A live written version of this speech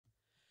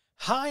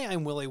Hi,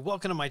 I'm Willie.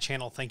 Welcome to my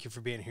channel. Thank you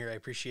for being here. I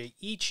appreciate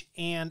each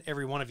and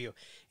every one of you.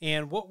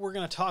 And what we're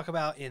going to talk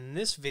about in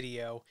this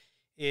video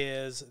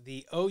is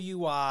the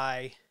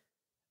OUI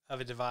of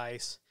a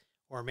device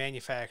or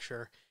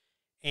manufacturer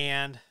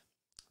and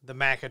the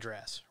MAC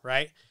address,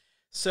 right?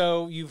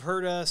 So you've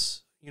heard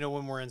us,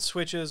 when we're in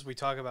switches, we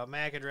talk about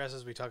MAC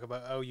addresses, we talk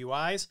about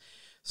OUIs.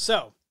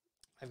 So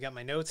I've got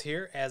my notes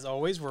here. As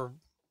always, we're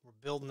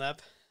building up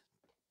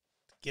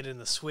to get in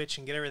the switch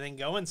and get everything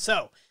going.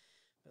 So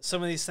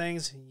some of these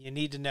things you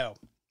need to know.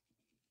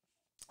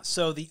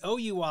 So the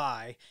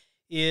OUI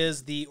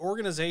is the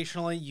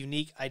organizationally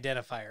unique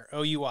identifier,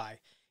 OUI.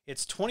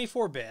 It's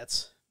 24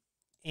 bits,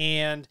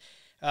 and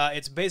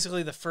it's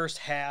basically the first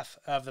half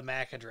of the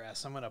MAC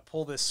address. I'm going to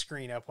pull this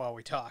screen up while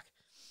we talk.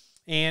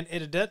 And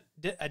it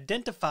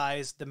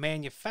identifies the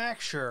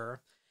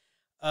manufacturer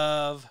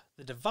of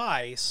the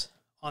device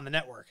on the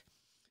network.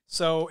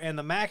 So, and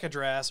the MAC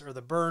address, or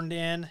the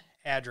burned-in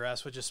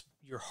address, which is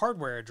your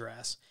hardware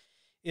address,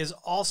 is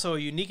also a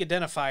unique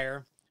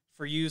identifier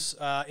for use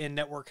in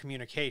network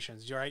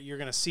communications. Right? You're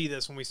going to see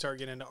this when we start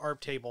getting into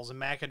ARP tables and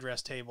MAC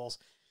address tables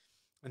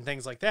and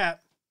things like that.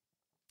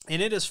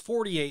 And it is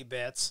 48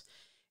 bits,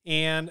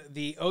 and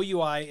the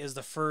OUI is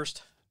the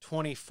first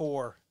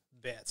 24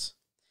 bits.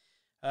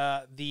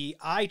 The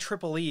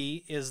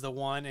IEEE is the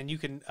one, and you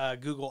can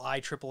Google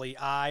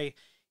IEEE,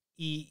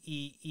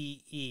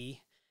 IEEE.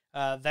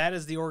 That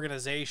is the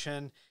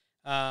organization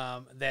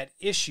that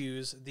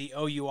issues the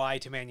OUI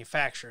to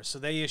manufacturers. So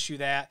they issue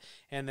that,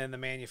 and then the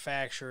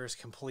manufacturers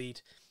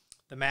complete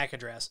the MAC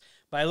address.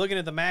 By looking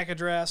at the MAC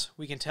address,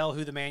 we can tell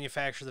who the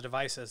manufacturer of the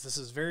device is. This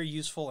is very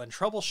useful in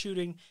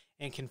troubleshooting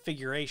and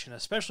configuration,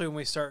 especially when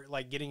we start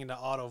getting into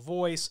auto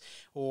voice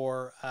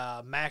or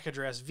MAC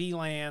address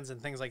VLANs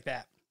and things like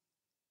that.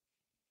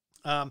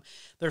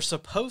 They're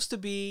supposed to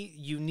be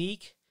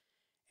unique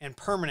and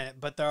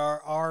permanent, but there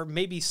are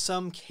maybe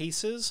some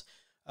cases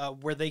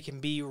where they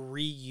can be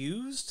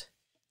reused,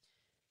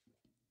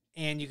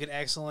 and you could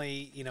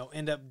accidentally,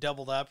 end up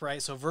doubled up,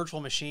 right? So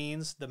virtual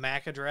machines, the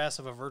MAC address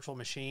of a virtual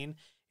machine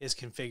is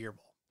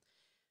configurable.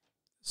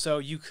 So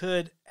you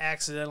could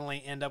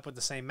accidentally end up with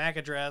the same MAC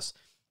address.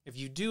 If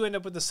you do end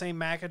up with the same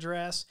MAC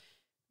address,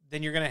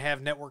 then you're going to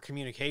have network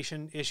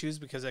communication issues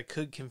because it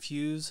could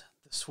confuse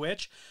the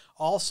switch.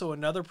 Also,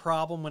 another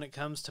problem when it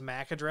comes to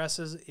MAC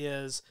addresses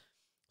is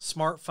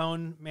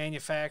smartphone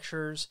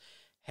manufacturers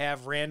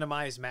have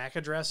randomized MAC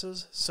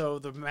addresses. So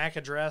the MAC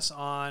address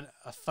on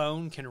a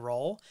phone can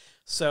roll.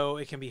 So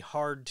it can be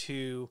hard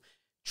to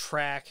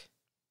track,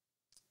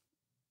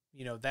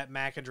 that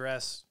MAC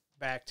address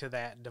back to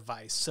that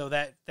device. So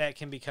that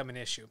can become an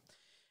issue.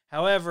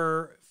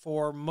 However,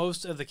 for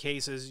most of the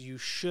cases, you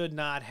should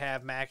not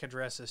have MAC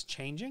addresses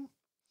changing.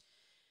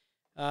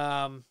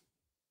 But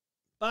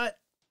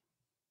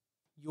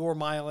your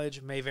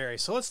mileage may vary.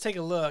 So let's take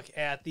a look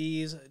at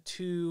these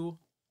two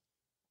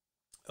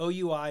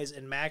OUIs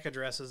and MAC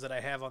addresses that I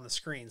have on the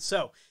screen.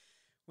 So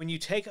when you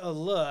take a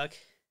look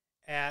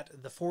at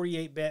the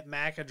 48-bit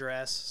MAC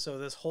address, so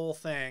this whole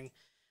thing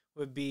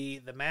would be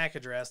the MAC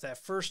address,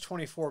 that first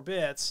 24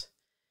 bits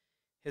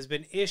has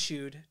been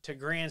issued to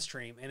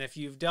Grandstream. And if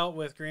you've dealt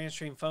with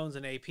Grandstream phones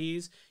and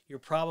APs, you're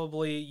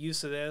probably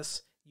used to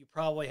this. You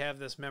probably have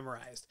this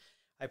memorized.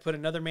 I put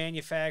another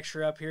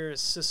manufacturer up here as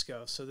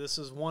Cisco. So this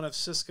is one of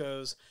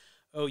Cisco's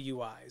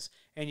OUIs.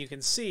 And you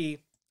can see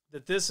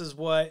that this is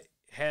what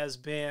has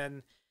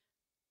been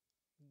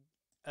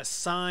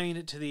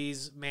assigned to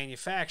these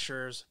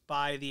manufacturers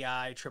by the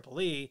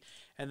IEEE,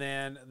 and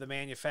then the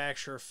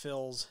manufacturer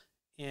fills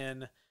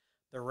in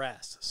the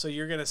rest. So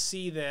you're going to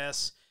see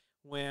this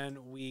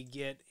when we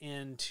get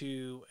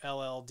into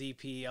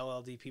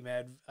LLDP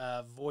Med,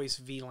 voice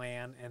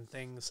VLAN, and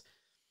things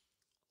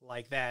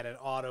like that, and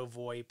auto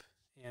VoIP,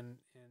 and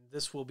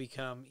this will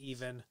become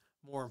even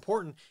more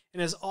important,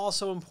 and is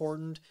also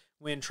important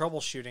when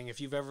troubleshooting.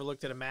 If you've ever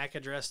looked at a MAC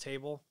address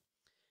table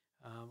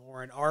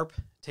or an ARP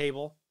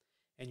table,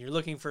 and you're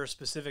looking for a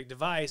specific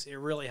device, it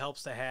really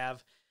helps to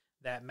have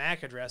that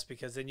MAC address,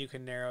 because then you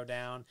can narrow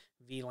down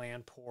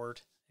VLAN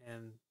port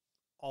and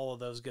all of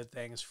those good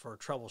things for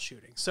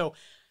troubleshooting. So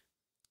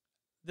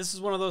this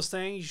is one of those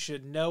things, you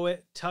should know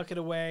it, tuck it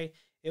away.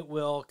 It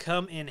will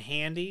come in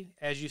handy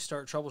as you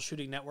start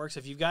troubleshooting networks.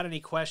 If you've got any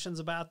questions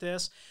about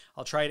this,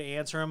 I'll try to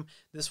answer them.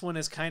 This one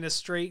is kind of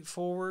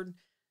straightforward,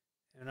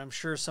 and I'm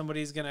sure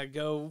somebody's going to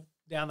go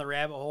down the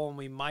rabbit hole and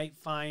we might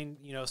find,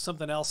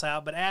 something else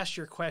out. But ask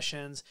your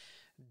questions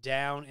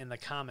down in the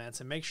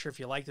comments, and make sure if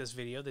you like this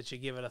video that you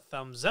give it a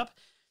thumbs up.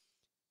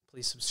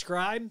 Please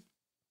subscribe.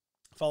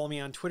 Follow me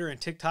on Twitter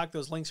and TikTok.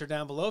 Those links are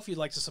down below. If you'd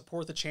like to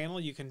support the channel,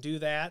 you can do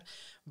that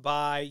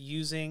by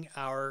using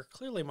our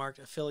clearly marked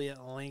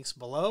affiliate links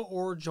below,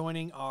 or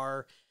joining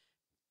our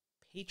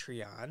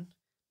Patreon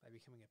by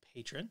becoming a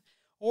patron.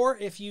 Or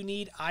if you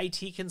need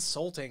IT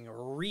consulting,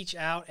 reach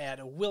out at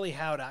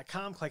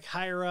williehowe.com, click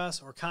Hire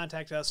Us, or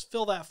contact us,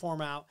 fill that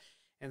form out,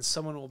 and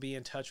someone will be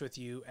in touch with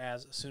you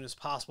as soon as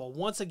possible.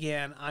 Once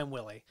again, I'm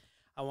Willie.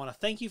 I want to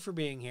thank you for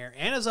being here,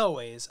 and as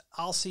always,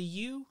 I'll see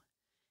you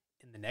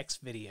in the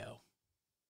next video.